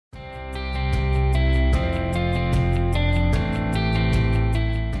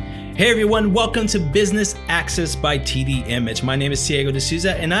Hey everyone, welcome to Business Access by TD Image. My name is Diego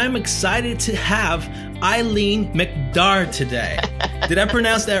D'Souza and I'm excited to have Eileen McDargh today. Did I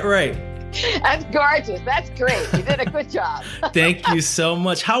pronounce that right? That's gorgeous. That's great. You did a good job. Thank you so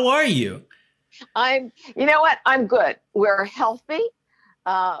much. How are you? You know what? I'm good. We're healthy.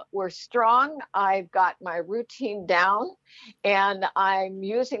 We're strong. I've got my routine down, and I'm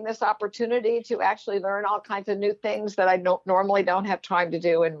using this opportunity to actually learn all kinds of new things that I normally don't have time to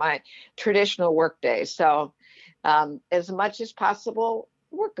do in my traditional workday. So as much as possible,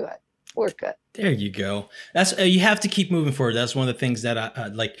 we're good. We're good. There you go. That's you have to keep moving forward. That's one of the things that I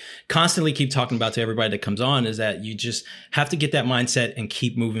like constantly keep talking about to everybody that comes on is that you just have to get that mindset and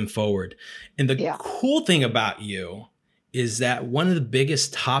keep moving forward. And the cool thing about you is that one of the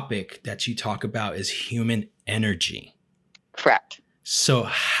biggest topic that you talk about is human energy. Correct. So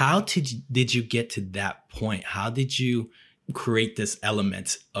how did you get to that point? How did you create this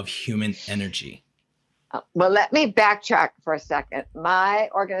element of human energy? Well, let me backtrack for a second. My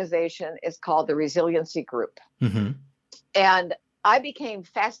organization is called the Resiliency Group. Mm-hmm. And I became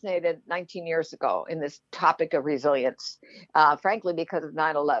fascinated 19 years ago in this topic of resilience, frankly, because of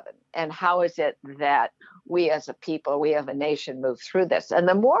 9/11. And how is it that we as a people, we as a nation move through this? And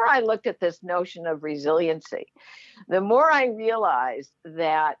the more I looked at this notion of resiliency, the more I realized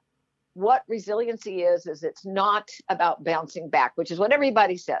that what resiliency is it's not about bouncing back, which is what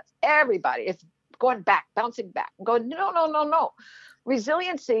everybody says. Everybody, it's going back, bouncing back. I'm going, no.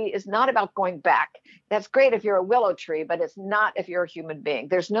 Resiliency is not about going back. That's great if you're a willow tree, but it's not if you're a human being.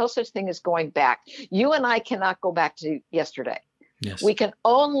 There's no such thing as going back. You and I cannot go back to yesterday. Yes. We can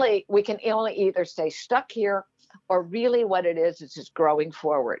only either stay stuck here or really what it is just growing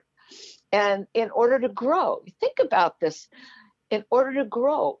forward. And in order to grow, think about this. In order to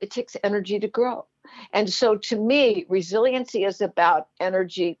grow, it takes energy to grow. And so to me, resiliency is about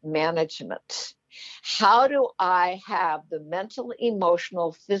energy management. How do I have the mental,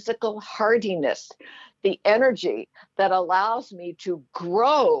 emotional, physical hardiness, the energy that allows me to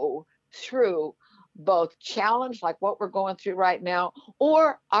grow through both challenge, like what we're going through right now,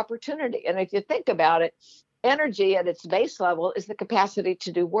 or opportunity? And if you think about it, energy at its base level is the capacity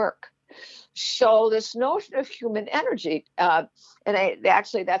to do work. So this notion of human energy,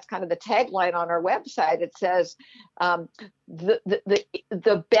 actually that's kind of the tagline on our website. It says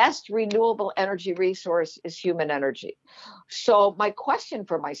the best renewable energy resource is human energy. So my question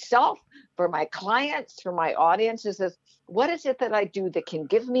for myself, for my clients, for my audience is this: what is it that I do that can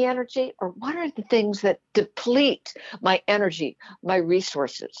give me energy, or what are the things that deplete my energy, my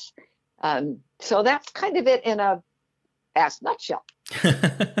resources? So that's kind of it in a nutshell.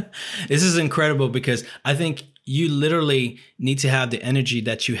 This is incredible because I think you literally need to have the energy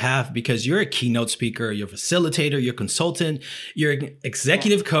that you have because you're a keynote speaker, you're a facilitator, you're a consultant, you're an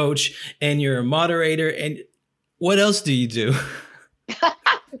executive coach, and you're a moderator. And what else do you do?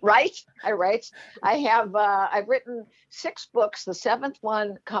 Right. I write. I've written 6 books. The 7th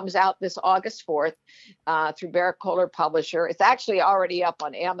one comes out this August 4th through Barrett Kohler Publisher. It's actually already up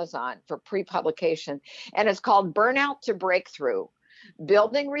on Amazon for pre-publication. And it's called Burnout to Breakthrough: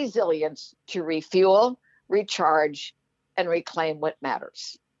 Building Resilience to Refuel, Recharge, and Reclaim What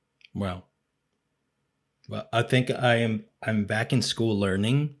Matters. Wow. Well, I think I'm back in school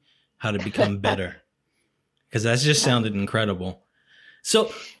learning how to become better because that just sounded incredible.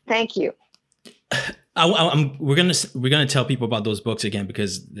 So thank you. We're gonna tell people about those books again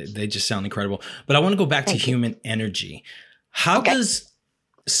because they just sound incredible. But I want to go back to human energy. How does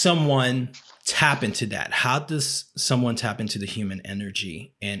someone tap into that? How does someone tap into the human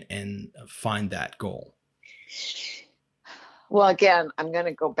energy and find that goal? Well, again, I'm going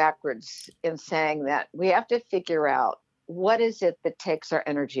to go backwards in saying that we have to figure out what is it that takes our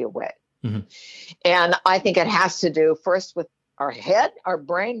energy away. Mm-hmm. And I think it has to do first with our head, our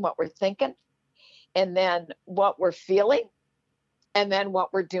brain, what we're thinking, and then what we're feeling, and then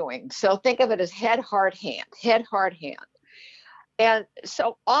what we're doing. So think of it as head, heart, hand. And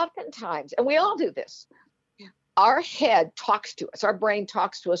so oftentimes, and we all do this, our head talks to us, our brain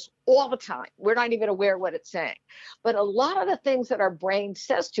talks to us all the time. We're not even aware what it's saying. But a lot of the things that our brain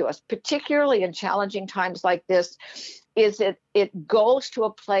says to us, particularly in challenging times like this, is it goes to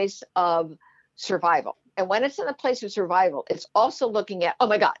a place of survival. And when it's in a place of survival, it's also looking at, oh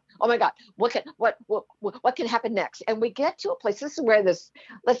my God, what can happen next? And we get to a place, this is where let's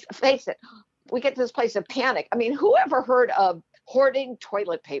face it, we get to this place of panic. I mean, who ever heard of hoarding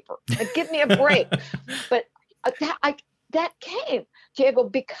toilet paper? Like, give me a break. But that came, Diego,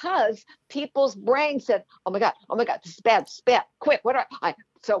 because people's brains said, oh my God, this is bad, quick, what are I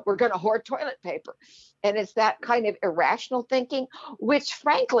So we're going to hoard toilet paper. And it's that kind of irrational thinking, which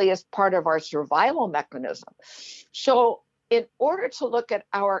frankly is part of our survival mechanism. So in order to look at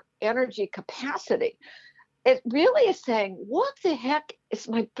our energy capacity, it really is saying, what the heck is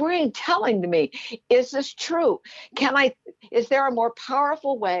my brain telling to me? Is this true? Is there a more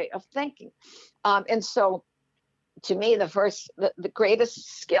powerful way of thinking? And so to me, the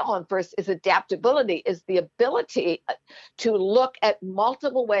greatest skill and first is adaptability, is the ability to look at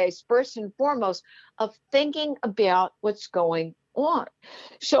multiple ways, first and foremost, of thinking about what's going on.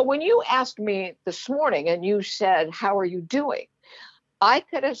 So when you asked me this morning and you said, how are you doing? I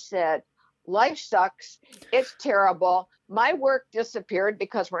could have said, life sucks. It's terrible. My work disappeared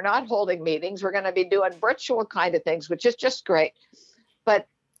because we're not holding meetings. We're going to be doing virtual kind of things, which is just great. But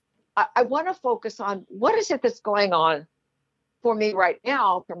I want to focus on what is it that's going on for me right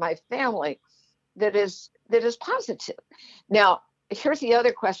now, for my family, that is positive. Now, here's the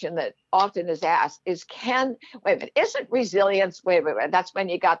other question that often is asked is, isn't resilience, that's when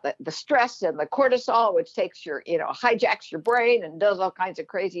you got the stress and the cortisol, which takes hijacks your brain and does all kinds of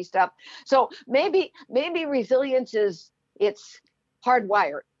crazy stuff. So maybe resilience it's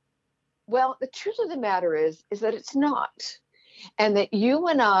hardwired. Well, the truth of the matter is that it's not. And that you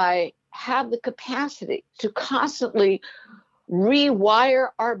and I have the capacity to constantly rewire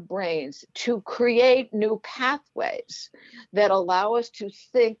our brains to create new pathways that allow us to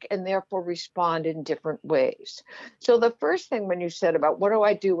think and therefore respond in different ways. So the first thing when you said about what do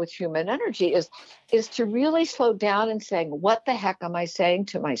I do with human energy is to really slow down and saying, what the heck am I saying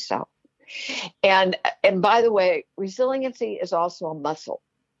to myself? And by the way, resiliency is also a muscle.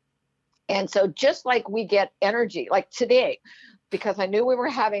 And so just like we get energy, like today, because I knew we were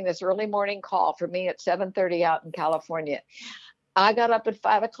having this early morning call for me at 7:30 out in California, I got up at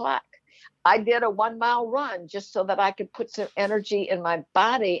 5 o'clock. I did a 1 mile run just so that I could put some energy in my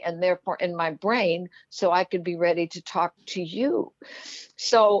body and therefore in my brain so I could be ready to talk to you.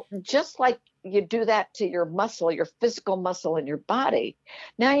 So just like you do that to your muscle, your physical muscle in your body,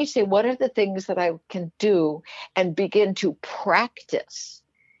 now you say, what are the things that I can do and begin to practice?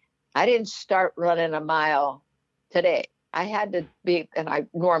 I didn't start running a mile today. I had to be, and I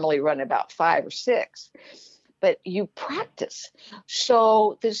normally run about 5 or 6, but you practice.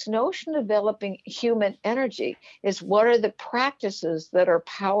 So this notion of developing human energy is, what are the practices that are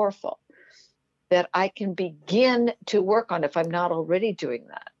powerful that I can begin to work on if I'm not already doing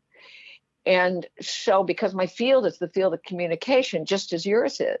that? And so because my field is the field of communication, just as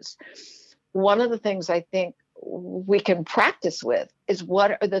yours is, one of the things I think we can practice with is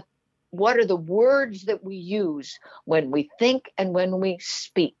what are the words that we use when we think and when we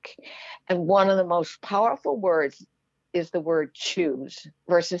speak. And one of the most powerful words is the word choose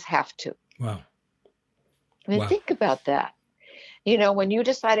versus have to. Wow. I mean, think about that. When you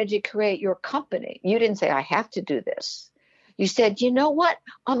decided to create your company, you didn't say, I have to do this. You said, you know what?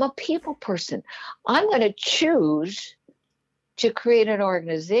 I'm a people person. I'm going to choose to create an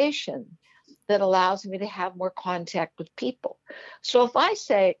organization that allows me to have more contact with people. So if I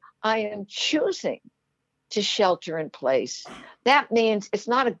say, I am choosing to shelter in place, that means it's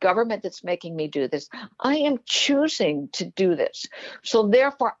not a government that's making me do this. I am choosing to do this. So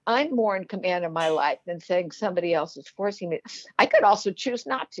therefore, I'm more in command of my life than saying somebody else is forcing me. I could also choose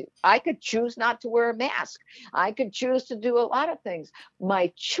not to. I could choose not to wear a mask. I could choose to do a lot of things.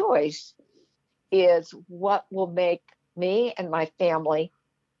 My choice is what will make me and my family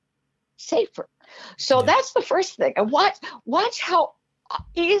safer. So that's the first thing. And watch how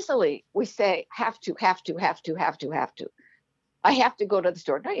easily we say have to. I have to go to the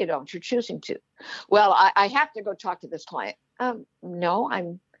store. No, you don't. You're choosing to. Well, I have to go talk to this client. No,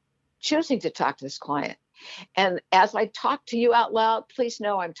 I'm choosing to talk to this client. And as I talk to you out loud, please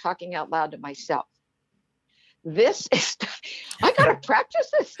know I'm talking out loud to myself. This is, I got to practice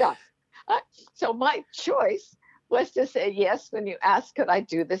this stuff. So my choice was to say yes when you asked, could I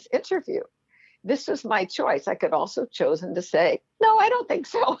do this interview? This was my choice. I could also have chosen to say, no, I don't think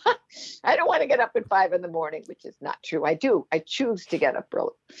so. I don't want to get up at 5 a.m, which is not true. I do. I choose to get up early.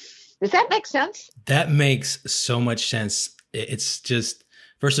 Does that make sense? That makes so much sense. It's just,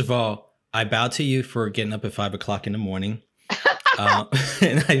 first of all, I bow to you for getting up at 5 o'clock in the morning.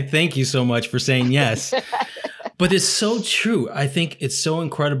 And I thank you so much for saying yes. But it's so true. I think it's so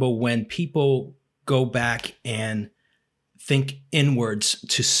incredible when people go back and think inwards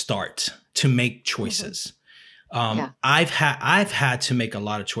to start, to make choices. I've had to make a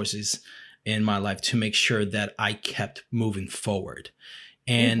lot of choices in my life to make sure that I kept moving forward.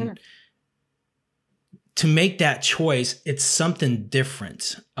 And to make that choice, it's something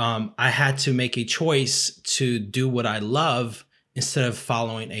different. I had to make a choice to do what I love instead of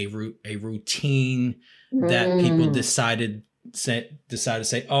following a routine that people decided to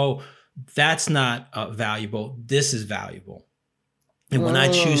say, oh, that's not valuable. This is valuable. And when I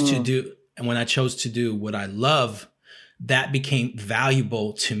chose to do what I love, that became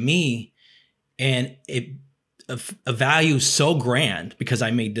valuable to me. And a value so grand because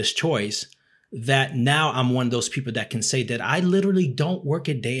I made this choice that now I'm one of those people that can say that I literally don't work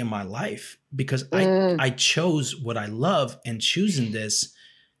a day in my life because I chose what I love, and choosing this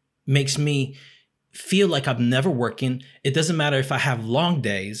makes me feel like I'm never working. It doesn't matter if I have long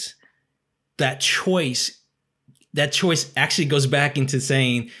days. That choice actually goes back into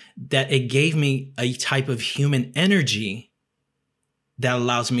saying that it gave me a type of human energy that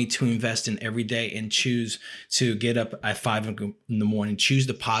allows me to invest in every day and choose to get up at 5 in the morning, choose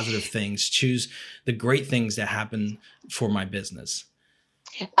the positive things, choose the great things that happen for my business.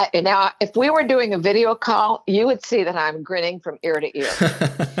 Now, if we were doing a video call, you would see that I'm grinning from ear to ear.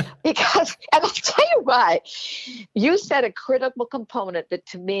 Because, and I'll tell you why, you said a critical component that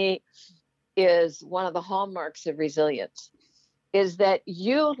to me is one of the hallmarks of resilience, is that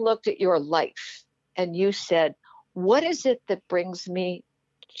you looked at your life and you said, what is it that brings me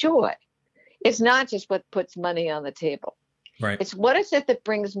joy? It's not just what puts money on the table. Right. It's what is it that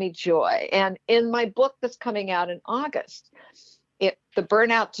brings me joy? And in my book that's coming out in August, The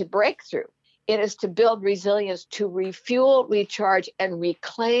Burnout to Breakthrough, it is to build resilience, to refuel, recharge, and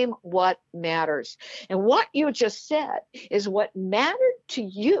reclaim what matters. And what you just said is what mattered to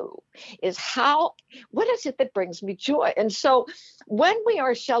you is what is it that brings me joy? And so when we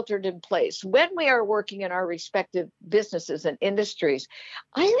are sheltered in place, when we are working in our respective businesses and industries,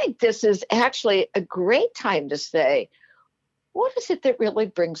 I think this is actually a great time to say, what is it that really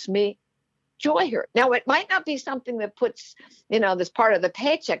brings me joy here? Now, it might not be something that puts, this part of the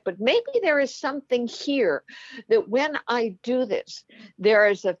paycheck, but maybe there is something here that when I do this, there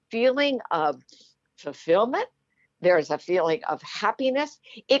is a feeling of fulfillment. There is a feeling of happiness.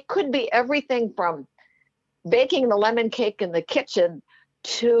 It could be everything from baking the lemon cake in the kitchen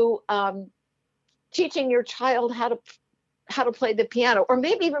to teaching your child how to play the piano, or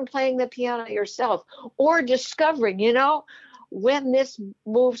maybe even playing the piano yourself, or discovering, when this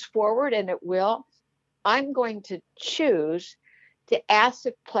moves forward, and it will, I'm going to choose to ask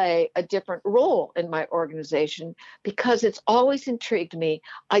to play a different role in my organization because it's always intrigued me.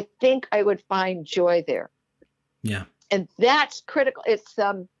 I think I would find joy there. Yeah. And that's critical. It's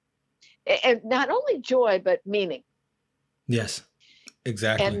and not only joy, but meaning. Yes,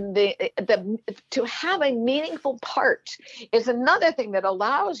 exactly. And to have a meaningful part is another thing that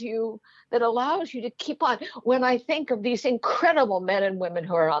allows you to keep on. When I think of these incredible men and women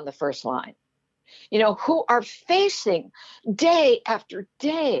who are on the first line, who are facing day after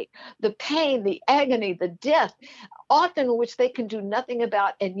day the pain, the agony, the death, often which they can do nothing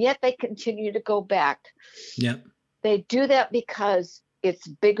about, and yet they continue to go back. Yeah. They do that because it's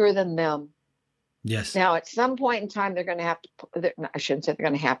bigger than them. Yes. Now, at some point in time, they're going to have to, I shouldn't say they're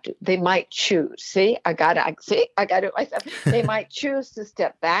going to have to, they might choose. I got it myself. They might choose to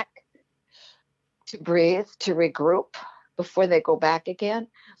step back, to breathe, to regroup before they go back again.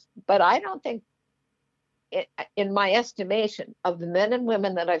 But I don't think, in my estimation of the men and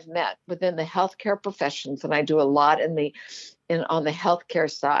women that I've met within the healthcare professions, and I do a lot on the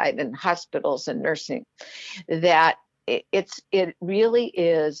healthcare side and hospitals and nursing, that it really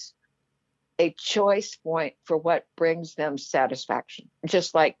is a choice point for what brings them satisfaction,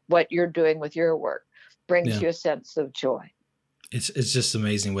 just like what you're doing with your work brings you a sense of joy. It's just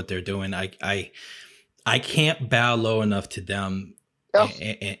amazing what they're doing. I can't bow low enough to them.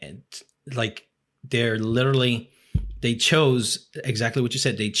 And like, they're literally, they chose exactly what you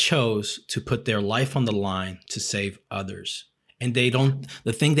said. They chose to put their life on the line to save others. And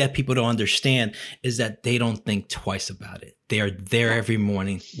the thing that people don't understand is that they don't think twice about it. They are there every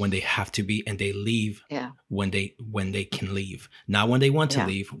morning when they have to be, and they leave when they can leave. Not when they want to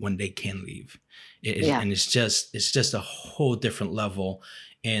leave, when they can leave. And it's just a whole different level.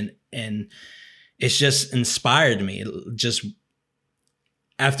 And it's just inspired me. Just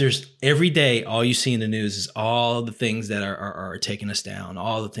after every day, all you see in the news is all the things that are taking us down,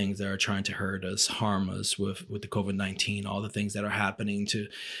 all the things that are trying to hurt us, harm us with the COVID-19, all the things that are happening to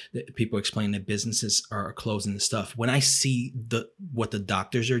people explaining that businesses are closing and stuff. When I see what the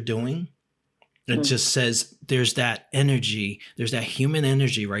doctors are doing, it just says there's that energy, there's that human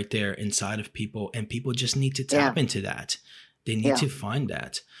energy right there inside of people, and people just need to tap into that. They need to find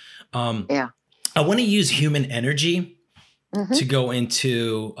that. I want to use human energy to go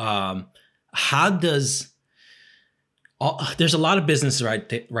into how does There's a lot of businesses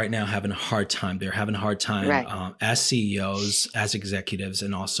right now having a hard time. They're having a hard time Right. as CEOs, as executives,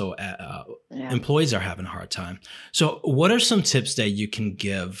 and also Yeah. employees are having a hard time. So what are some tips that you can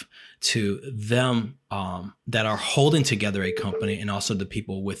give to them that are holding together a company, and also the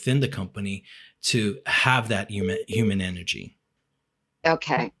people within the company, to have that human energy?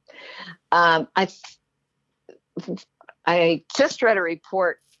 Okay. I just read a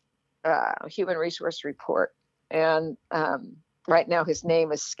report, human resource report, and right now his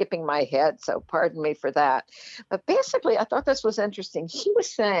name is skipping my head, so pardon me for that. But basically, I thought this was interesting. He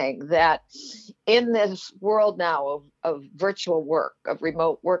was saying that in this world now of virtual work, of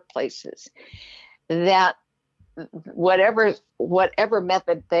remote workplaces, that whatever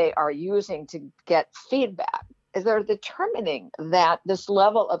method they are using to get feedback, they're determining that this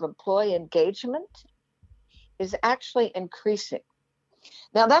level of employee engagement is actually increasing.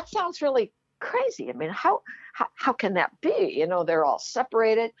 Now that sounds really crazy. I mean, how can that be? You know, they're all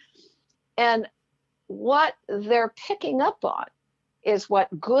separated. And what they're picking up on is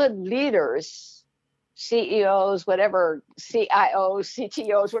what good leaders, CEOs, whatever, CIOs,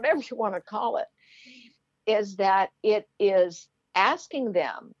 CTOs, whatever you want to call it, is that it is asking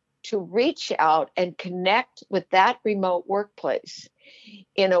them to reach out and connect with that remote workplace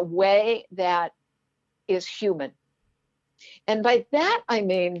in a way that is human. And by that, I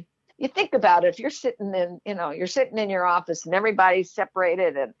mean, you think about it, if you're sitting in your office and everybody's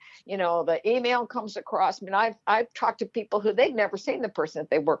separated, and, you know, the email comes across. I mean, I've talked to people who they've never seen the person that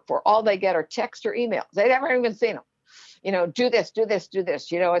they work for. All they get are text or emails. They've never even seen them. You know, do this, do this, do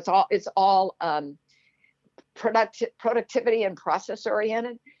this. You know, it's all productivity and process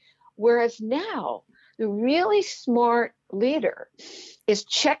oriented. Whereas now, the really smart leader is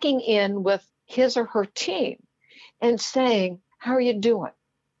checking in with his or her team and saying, how are you doing?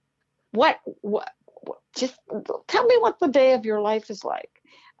 What just tell me what the day of your life is like.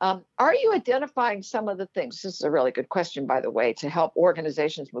 Are you identifying some of the things? This is a really good question, by the way, to help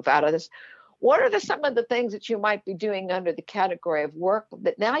organizations move out of this. What are some of the things that you might be doing under the category of work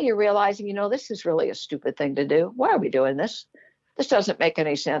that now you're realizing, you know, this is really a stupid thing to do? Why are we doing this? This doesn't make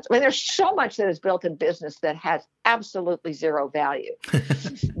any sense. I mean, there's so much that is built in business that has absolutely zero value,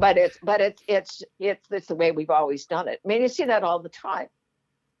 but it's the way we've always done it. I mean, you see that all the time.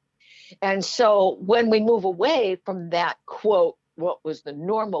 And so when we move away from that, quote, what was the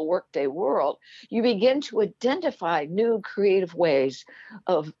normal workday world, you begin to identify new creative ways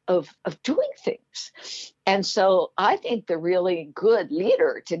of doing things. And so I think the really good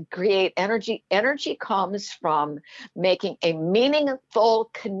leader to create energy comes from making a meaningful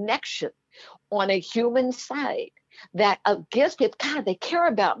connection on a human side that gives people, God, they care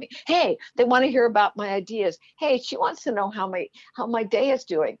about me. Hey, they want to hear about my ideas. Hey, she wants to know how my day is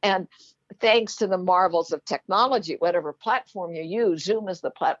doing. And thanks to the marvels of technology, whatever platform you use, Zoom is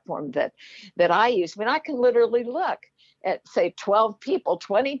the platform that I use. I mean, I can literally look at, say, 12 people,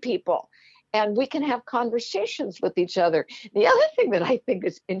 20 people, and we can have conversations with each other. The other thing that I think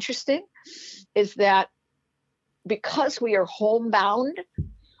is interesting is that because we are homebound,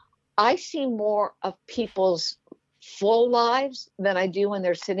 I see more of people's full lives than I do when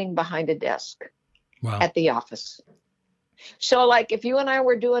they're sitting behind a desk at the office. So like if you and I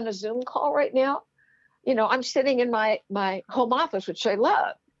were doing a Zoom call right now, you know, I'm sitting in my home office, which I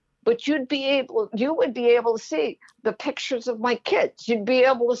love, but you would be able to see the pictures of my kids. You'd be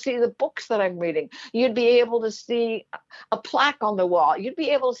able to see the books that I'm reading. You'd be able to see a plaque on the wall. You'd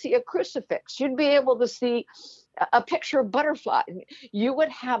be able to see a crucifix. You'd be able to see a picture of butterfly. You would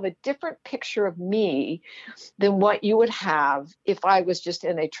have a different picture of me than what you would have if I was just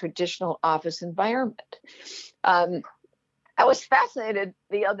in a traditional office environment. I was fascinated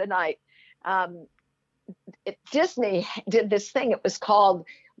the other night. Disney did this thing. It was called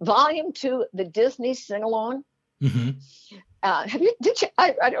Volume 2, the Disney Sing-Along. Mm-hmm.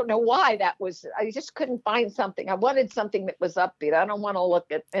 I don't know why that was. I just couldn't find something. I wanted something that was upbeat. I don't want to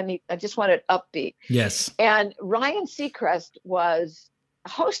look at any. I just wanted upbeat. Yes. And Ryan Seacrest was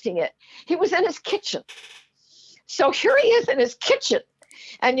hosting it. He was in his kitchen. So here he is in his kitchen.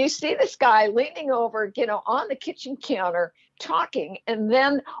 And you see this guy leaning over, you know, on the kitchen counter talking. And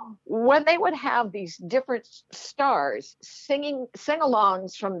then when they would have these different stars singing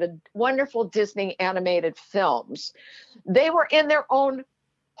sing-alongs from the wonderful Disney animated films, they were in their own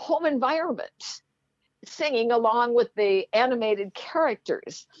home environment singing along with the animated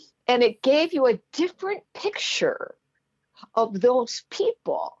characters. And it gave you a different picture of those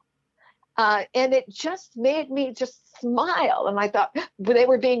people. And it just made me just smile. And I thought they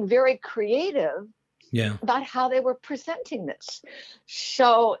were being very creative Yeah. about how they were presenting this.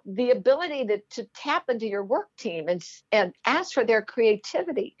 So the ability to tap into your work team and ask for their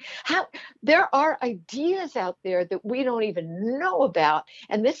creativity. There are ideas out there that we don't even know about.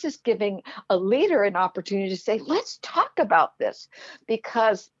 And this is giving a leader an opportunity to say, let's talk about this,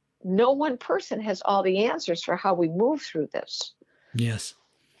 because no one person has all the answers for how we move through this. Yes.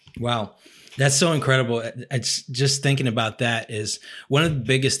 Wow. That's so incredible. It's just thinking about that is one of the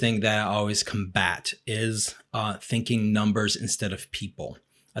biggest things that I always combat is thinking numbers instead of people.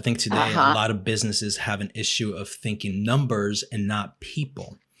 I think today a lot of businesses have an issue of thinking numbers and not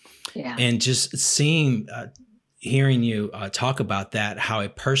people. Yeah. And just hearing you talk about that, how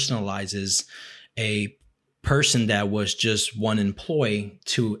it personalizes a person that was just one employee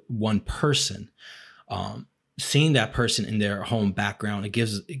to one person. Seeing that person in their home background, it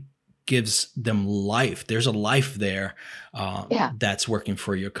gives them life. There's a life there that's working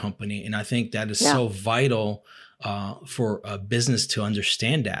for your company. And I think that is so vital for a business to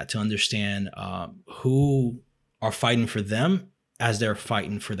understand that, to understand who are fighting for them as they're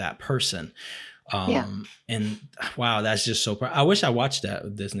fighting for that person. And wow, that's just so I wish I watched that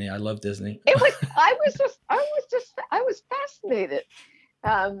with Disney. I love Disney. I was fascinated.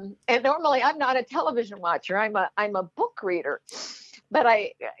 And normally I'm not a television watcher. I'm a book reader, but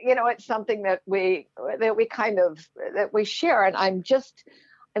it's something that we share. And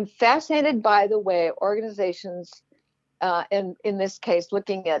I'm fascinated by the way organizations, and in this case,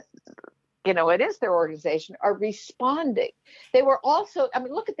 looking at, it is their organization, are responding. They were also,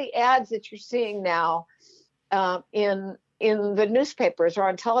 look at the ads that you're seeing now in the newspapers or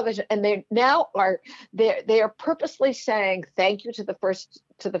on television, and they are purposely saying thank you to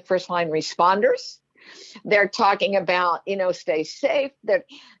the first line responders. They're talking about, stay safe.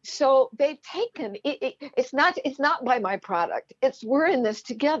 So they've taken it. It's not by my product. It's we're in this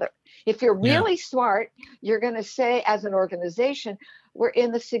together. If you're really smart, you're going to say as an organization, we're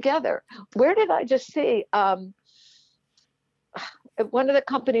in this together. Where did I just see? One of the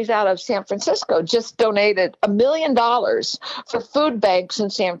companies out of San Francisco just donated $1 million for food banks in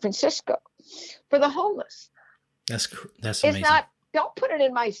San Francisco for the homeless. That's amazing. Don't put it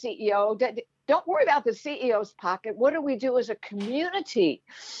in my CEO. Don't worry about the CEO's pocket. What do we do as a community?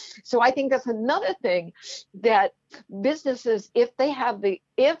 So I think that's another thing that businesses, if they have the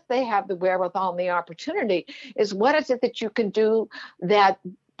wherewithal and the opportunity, is what is it that you can do that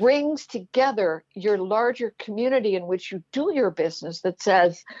brings together your larger community in which you do your business, that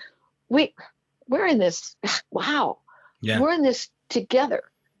says, we're in this. Wow. Yeah. We're in this together.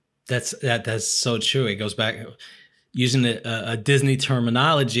 That's so true. It goes back, using a Disney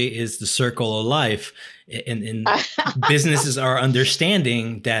terminology, is the circle of life. And businesses are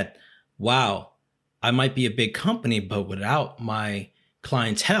understanding that, wow, I might be a big company, but without my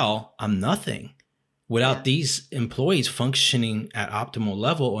clientele, I'm nothing. Without these employees functioning at optimal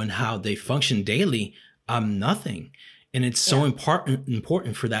level and how they function daily, I'm nothing. And it's so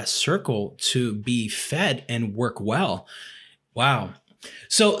important for that circle to be fed and work well. Wow.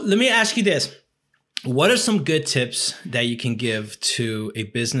 So let me ask you this. What are some good tips that you can give to a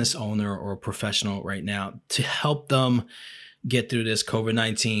business owner or a professional right now to help them get through this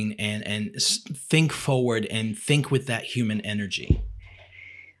COVID-19 and think forward and think with that human energy?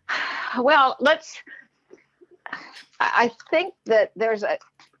 Well, I think that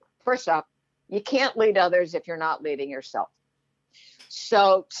first off, you can't lead others if you're not leading yourself.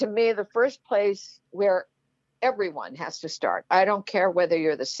 So to me, the first place where everyone has to start, I don't care whether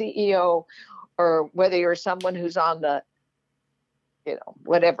you're the CEO or whether you're someone who's on the,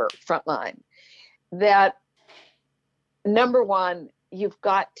 whatever front line, that number one, you've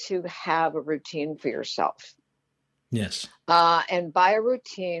got to have a routine for yourself. Yes. And by a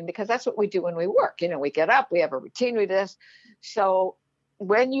routine, because that's what we do when we work. We get up, we have a routine, we do this. So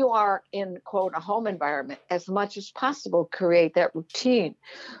when you are in, quote, a home environment, as much as possible, create that routine.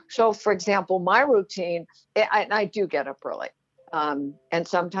 So, for example, my routine, I do get up early. And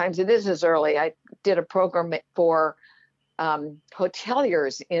sometimes it is as early. I did a program for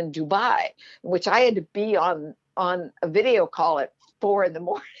hoteliers in Dubai, which I had to be on a video call at 4 a.m.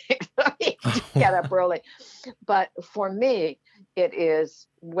 to get up early. But for me, it is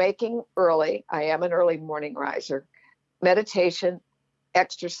waking early. I am an early morning riser, meditation,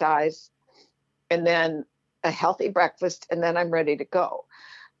 exercise, and then a healthy breakfast, and then I'm ready to go.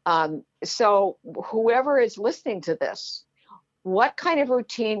 So whoever is listening to this, what kind of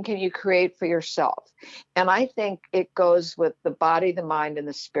routine can you create for yourself? And I think it goes with the body, the mind, and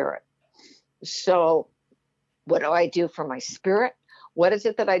the spirit. So what do I do for my spirit? What is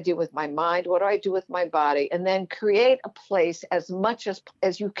it that I do with my mind? What do I do with my body? And then create a place as much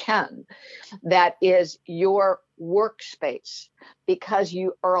as you can that is your workspace, because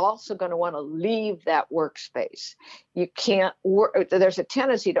you are also going to want to leave that workspace. You can't work. There's a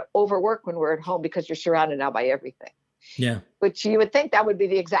tendency to overwork when we're at home because you're surrounded now by everything. Yeah. Which you would think that would be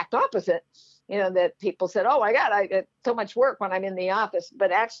the exact opposite. That people said, oh my God, I get so much work when I'm in the office.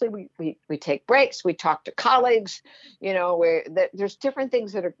 But actually, we take breaks. We talk to colleagues, there's different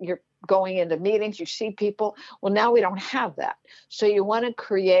things that you're going into meetings. You see people. Well, now we don't have that. So you want to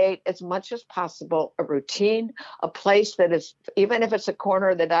create as much as possible a routine, a place that is, even if it's a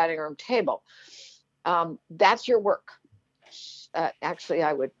corner of the dining room table, that's your work. Actually,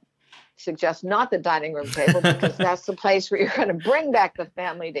 I would suggest not the dining room table, because that's the place where you're going to bring back the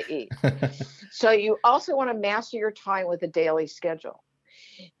family to eat. So you also want to master your time with a daily schedule.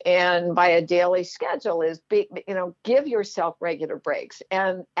 And by a daily schedule is, give yourself regular breaks.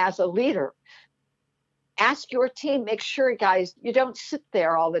 And as a leader, ask your team, make sure, guys, you don't sit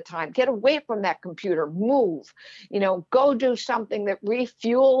there all the time. Get away from that computer, move, go do something that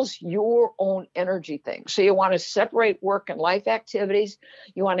refuels your own energy thing. So you want to separate work and life activities.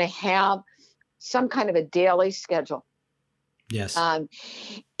 You want to have some kind of a daily schedule. Yes.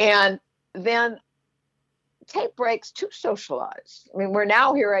 And then take breaks to socialize. I mean, we're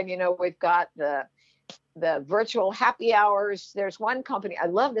now hearing, we've got the virtual happy hours. There's one company, I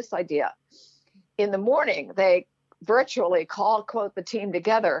love this idea. In the morning, they virtually quote the team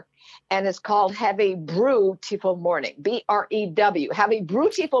together, and it's called Have a Brew-tiful Morning, BREW, Have a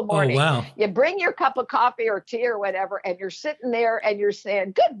Brew-tiful Morning. Oh, wow. You bring your cup of coffee or tea or whatever, and you're sitting there and you're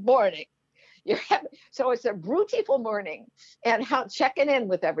saying, good morning. So it's a Brew-tiful morning, and checking in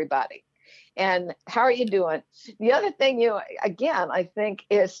with everybody. And how are you doing? The other thing I think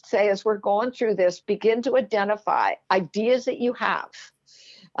is, say, as we're going through this, begin to identify ideas that you have.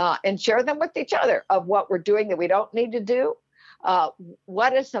 And share them with each other of what we're doing that we don't need to do.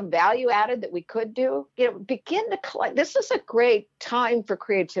 What is some value added that we could do? Begin to collect. This is a great time for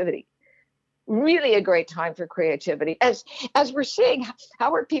creativity. Really a great time for creativity. As we're seeing,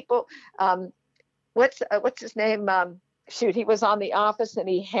 how are people? What's his name? He was on The Office, and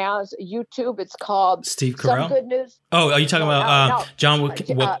he has YouTube. It's called Steve Carell. Some Good News. Oh, are you talking about John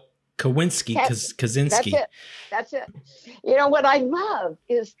Kaczynski? That's it. What I love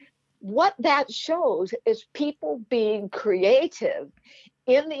is what that shows is people being creative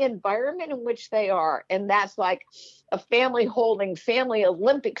in the environment in which they are. And that's like a family holding family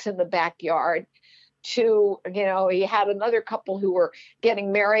Olympics in the backyard to, he had another couple who were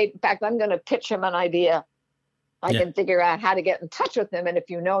getting married. In fact, I'm going to pitch him an idea. I can figure out how to get in touch with him. And if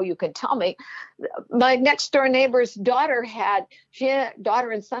you can tell me. My next door neighbor's daughter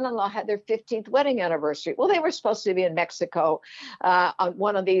and son-in-law had their 15th wedding anniversary. Well, they were supposed to be in Mexico on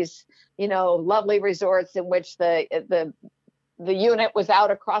one of these, lovely resorts in which the unit was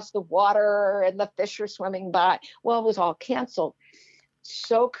out across the water and the fish were swimming by. Well, it was all canceled.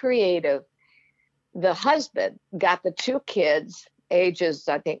 So creative. The husband got the two kids, ages,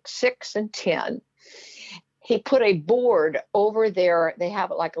 I think, 6 and 10. He put a board over there. They have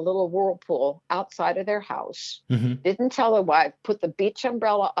like a little whirlpool outside of their house. Mm-hmm. Didn't tell the wife, put the beach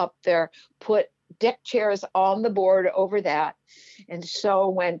umbrella up there, put deck chairs on the board over that. And so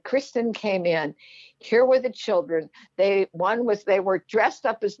when Kristen came in, here were the children. They were dressed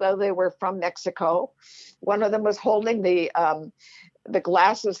up as though they were from Mexico. One of them was holding the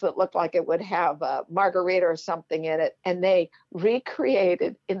glasses that looked like it would have a margarita or something in it. And they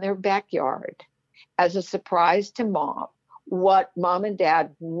recreated in their backyard, as a surprise to mom, what mom and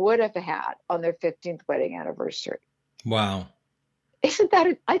dad would have had on their 15th wedding anniversary. Wow. Isn't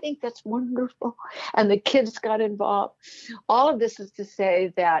that, I think that's wonderful. And the kids got involved. All of this is to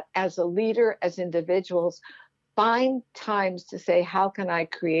say that as a leader, as individuals, find times to say, how can I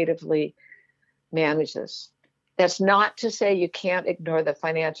creatively manage this? That's not to say you can't ignore the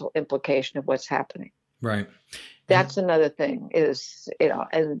financial implication of what's happening. Right. That's another thing is,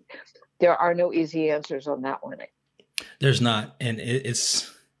 and there are no easy answers on that one. There's not. And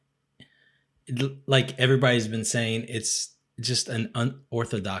it's like everybody's been saying, it's just an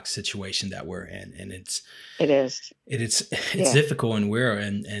unorthodox situation that we're in. And it's difficult,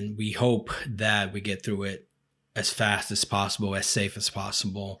 and and we hope that we get through it as fast as possible, as safe as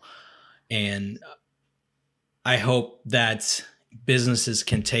possible. And I hope that businesses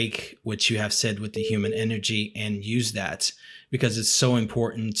can take what you have said with the human energy and use that, because it's so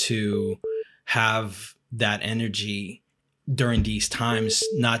important to have that energy during these times,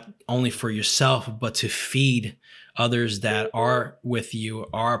 not only for yourself, but to feed others that are with you,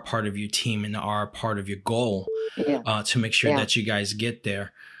 are part of your team and are part of your goal, to make sure that you guys get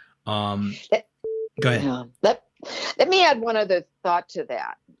there. Go ahead. Yeah. Let me add one other thought to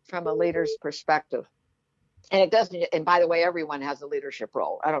that from a leader's perspective. And it doesn't, and by the way, everyone has a leadership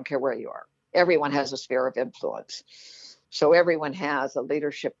role. I don't care where you are. Everyone has a sphere of influence. So everyone has a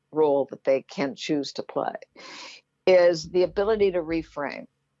leadership role that they can choose to play, is the ability to reframe.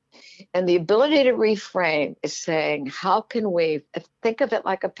 And the ability to reframe is saying, how can we think of it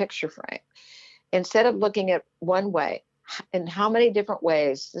like a picture frame? Instead of looking at one way, in how many different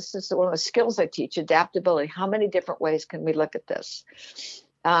ways, this is one of the skills I teach, adaptability. How many different ways can we look at this?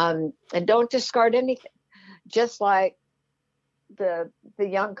 And don't discard anything. Just like the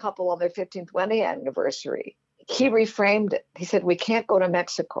young couple on their 15th wedding anniversary, he reframed it. He said, we can't go to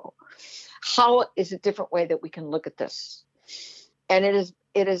Mexico. How is a different way that we can look at this? And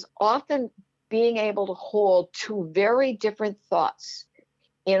it is often being able to hold two very different thoughts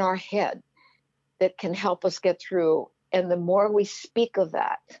in our head that can help us get through. And the more we speak of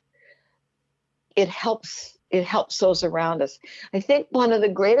that, it helps those around us. I think one of the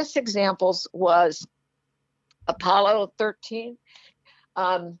greatest examples was Apollo 13.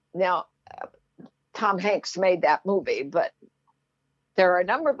 Now, Tom Hanks made that movie, but there are a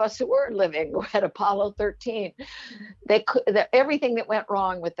number of us who were living at Apollo 13. Everything that went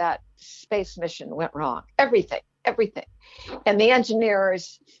wrong with that space mission went wrong. Everything. And the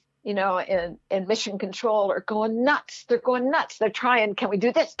engineers, in mission control are going nuts. They're going nuts. They're trying, can we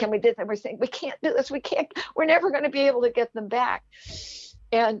do this? Can we do this? And we're saying, we can't do this. We're never going to be able to get them back.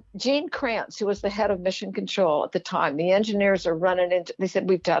 And Gene Kranz, who was the head of mission control at the time, the engineers are running into, they said,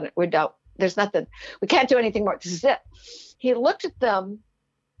 we've done it. We're done. There's nothing. We can't do anything more. This is it. He looked at them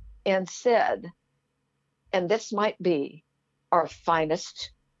and said, and this might be our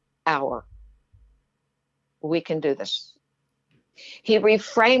finest hour. We can do this. He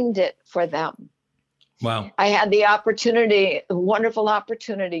reframed it for them. Wow. I had the opportunity, a wonderful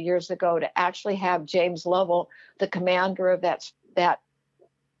opportunity years ago to actually have James Lovell, the commander of that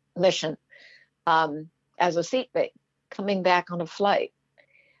mission, as a seatmate coming back on a flight.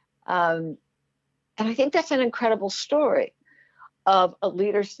 And I think that's an incredible story of a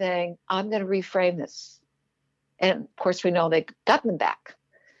leader saying, I'm going to reframe this. And of course, we know they got them back.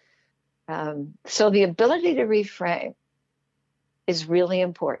 So the ability to reframe is really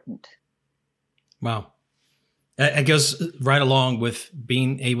important. Wow. It goes right along with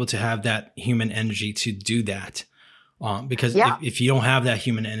being able to have that human energy to do that. Because if you don't have that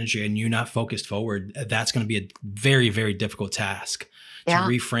human energy and you're not focused forward, that's going to be a very, very difficult task to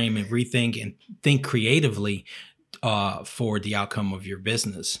reframe and rethink and think creatively for the outcome of your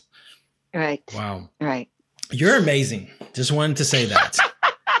business. Right. Wow. Right. You're amazing. Just wanted to say that.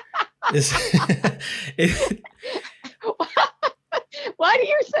 Why do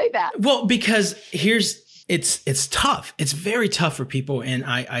you say that? Well, because it's tough. It's very tough for people. And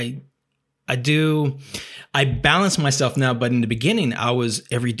I balance myself now, but in the beginning,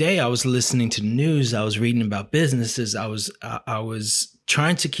 every day I was listening to the news. I was reading about businesses. I was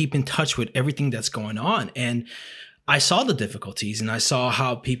trying to keep in touch with everything that's going on. And I saw the difficulties and I saw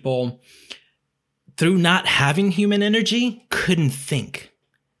how people, through not having human energy, couldn't think.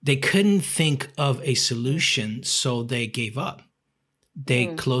 They couldn't think of a solution, so they gave up. They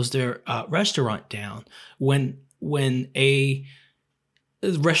closed their restaurant down. When a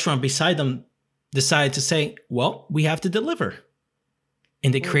restaurant beside them decided to say, well, we have to deliver.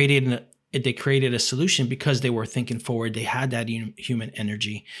 And they created a solution because they were thinking forward. They had that human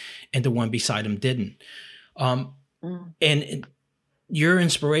energy and the one beside them didn't. And your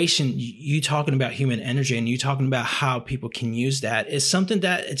inspiration, you talking about human energy and you talking about how people can use that is something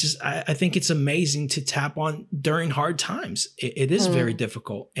that I think it's amazing to tap on during hard times. It is very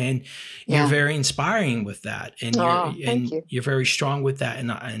difficult, and you're very inspiring with that, and you're very strong with that,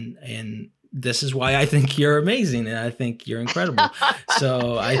 and this is why I think you're amazing, and I think you're incredible.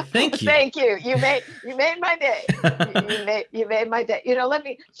 So I thank you. Thank you. You made my day. you made my day. Let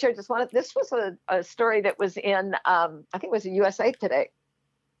me share just one. This was a story that was in I think it was in USA Today,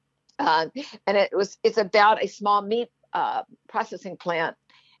 and it's about a small meat processing plant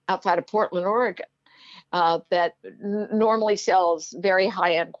outside of Portland, Oregon, that normally sells very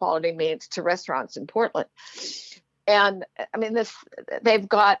high-end quality meats to restaurants in Portland. And I mean, they've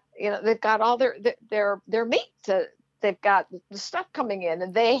got all their meat. They've got the stuff coming in,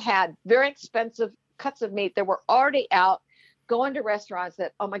 and they had very expensive cuts of meat that were already out, going to restaurants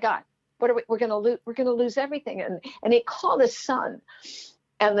that, oh my God, we're going to lose everything. And he called his son,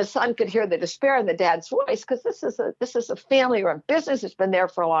 And the son could hear the despair in the dad's voice, because this is a family-run business. It's been there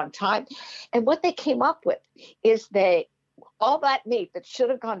for a long time. And what they came up with is all that meat that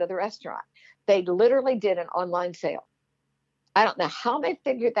should have gone to the restaurant, they literally did an online sale. I don't know how they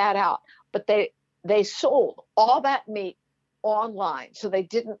figured that out, but they sold all that meat online, so they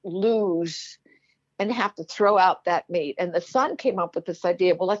didn't lose and have to throw out that meat. And the son came up with this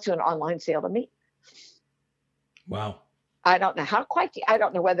idea, well, let's do an online sale of meat. Wow. I don't know I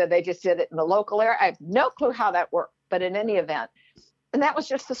don't know whether they just did it in the local area. I have no clue how that worked, but in any event, and that was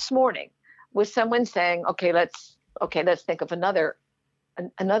just this morning, with someone saying, okay, let's think of another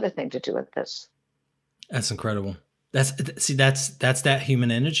thing to do with this. That's incredible. That's that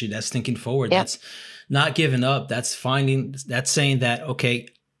human energy. That's thinking forward. Yeah. That's not giving up. That's saying that, okay,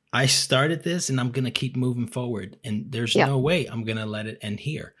 I started this and I'm going to keep moving forward, and there's no way I'm going to let it end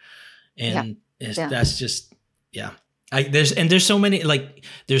here. And that's just, there's so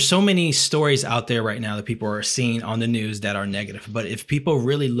many stories out there right now that people are seeing on the news that are negative. But if people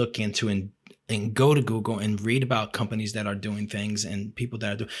really look into and go to Google and read about companies that are doing things and people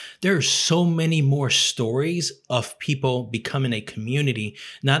that are doing, there are so many more stories of people becoming a community,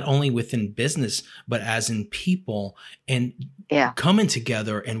 not only within business, but as in people, and coming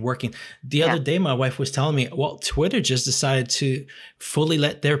together and working. The other day, my wife was telling me, well, Twitter just decided to fully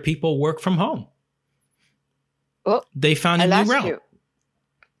let their people work from home. Oh, they found a new route.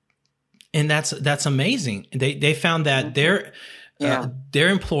 And that's amazing. They found that their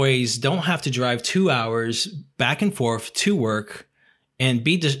employees don't have to drive 2 hours back and forth to work and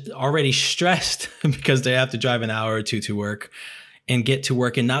be already stressed because they have to drive an hour or two to work and get to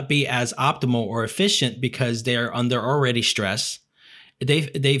work and not be as optimal or efficient because they're under already stress.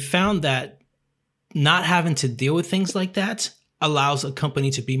 They found that not having to deal with things like that allows a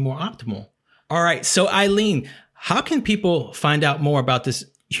company to be more optimal. All right. So Eileen, how can people find out more about this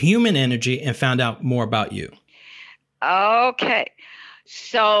human energy and find out more about you? Okay.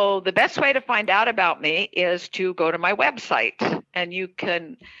 So the best way to find out about me is to go to my website, and you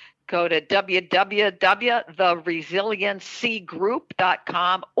can go to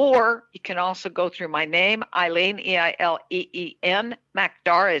www.theresilienceygroup.com, or you can also go through my name, Eileen, Eileen,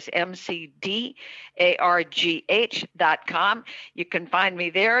 McDargh is McDargh.com. You can find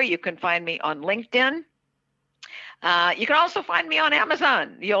me there. You can find me on LinkedIn. You can also find me on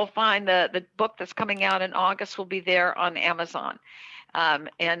Amazon. You'll find the book that's coming out in August will be there on Amazon.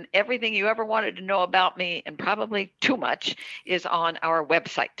 And everything you ever wanted to know about me, and probably too much, is on our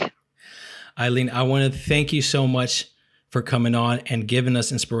website. Eileen, I want to thank you so much for coming on and giving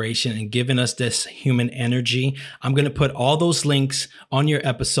us inspiration and giving us this human energy. I'm going to put all those links on your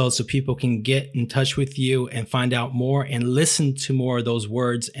episode so people can get in touch with you and find out more and listen to more of those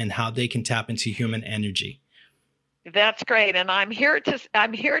words and how they can tap into human energy. That's great. And I'm here to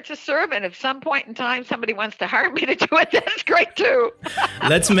serve. And if some point in time somebody wants to hire me to do it, that's great too.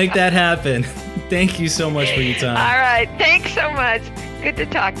 Let's make that happen. Thank you so much for your time. All right. Thanks so much. Good to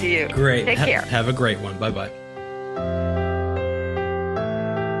talk to you. Great. Take care. Have a great one. Bye-bye.